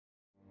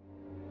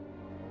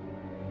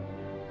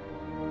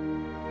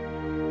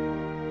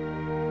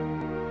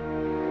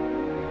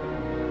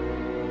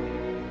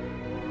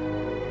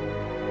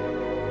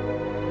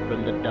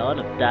from the dawn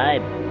of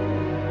time,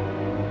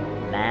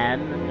 man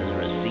has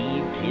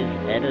received his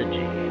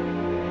energy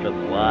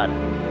from one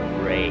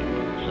great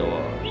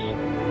source.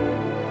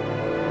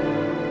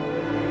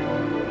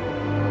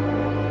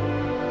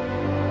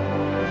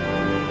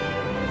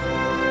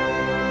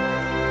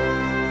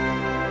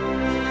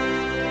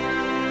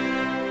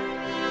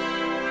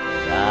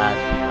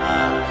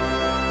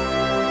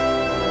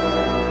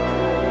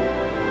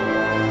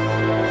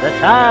 The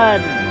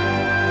sun!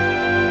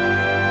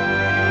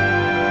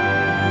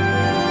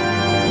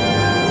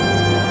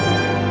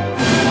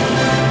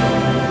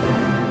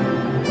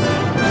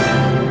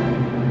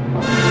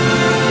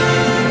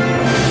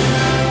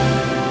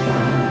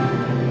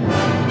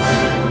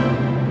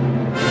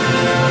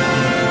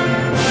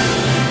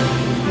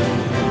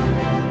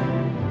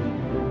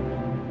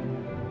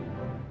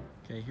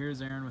 Okay,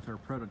 here's Aaron with our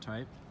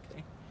prototype.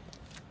 Okay.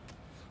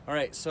 All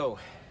right, so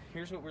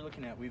here's what we're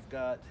looking at. We've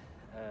got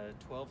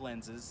 12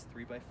 lenses,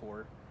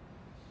 3x4,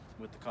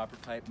 with the copper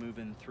pipe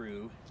moving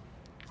through.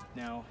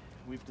 Now,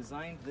 we've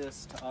designed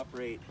this to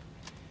operate,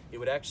 it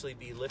would actually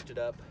be lifted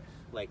up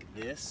like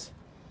this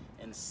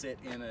and sit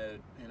in a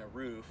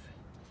roof,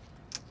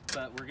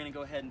 but we're gonna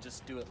go ahead and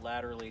just do it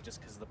laterally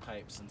just because of the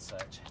pipes and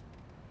such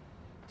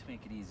to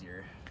make it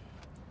easier.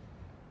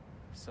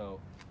 So,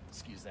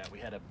 excuse that, we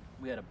had a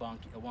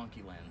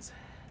wonky lens.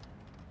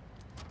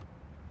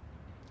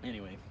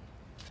 Anyway,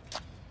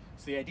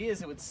 so the idea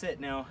is it would sit.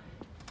 Now,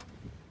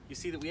 you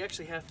see that we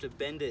actually have to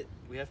bend it,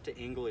 we have to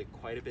angle it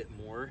quite a bit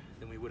more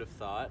than we would have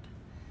thought,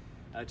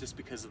 just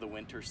because of the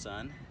winter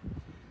sun.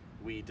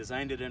 We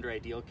designed it under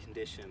ideal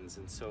conditions,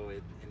 and so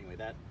anyway,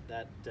 that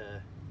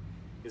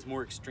is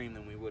more extreme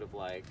than we would have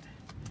liked.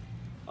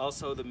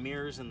 Also, the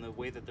mirrors and the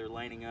way that they're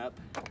lining up,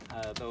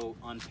 though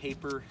on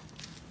paper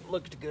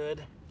looked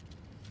good,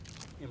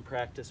 in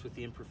practice with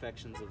the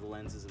imperfections of the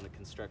lenses and the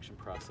construction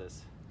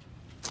process,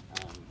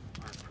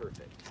 aren't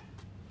perfect.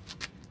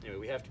 Anyway,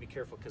 we have to be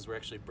careful because we're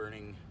actually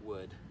burning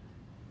wood.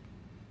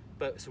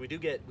 But so we do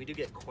get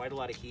quite a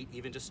lot of heat,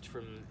 even just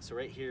from, so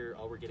right here,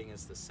 all we're getting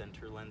is the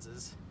center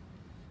lenses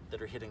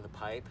that are hitting the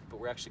pipe,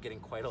 but we're actually getting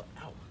quite a,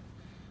 ow,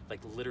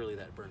 like literally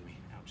that burned me,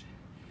 ouch.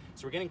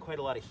 So we're getting quite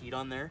a lot of heat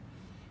on there.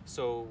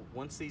 So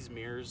once these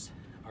mirrors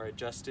are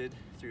adjusted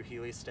through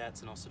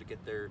heliostats and also to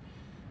get their,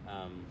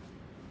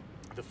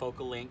 the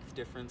focal length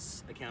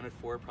difference accounted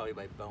for, probably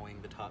by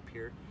bowing the top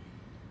here,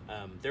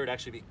 there would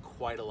actually be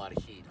quite a lot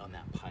of heat on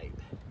that pipe.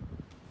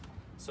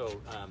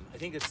 So I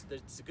think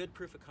it's a good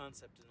proof of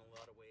concept in a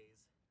lot of ways.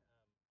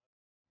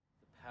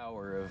 The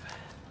power of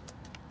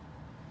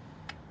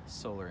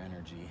solar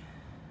energy.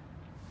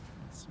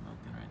 It's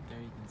smoking right there,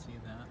 you can see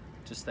that.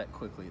 Just that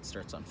quickly it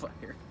starts on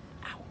fire.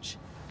 Ouch.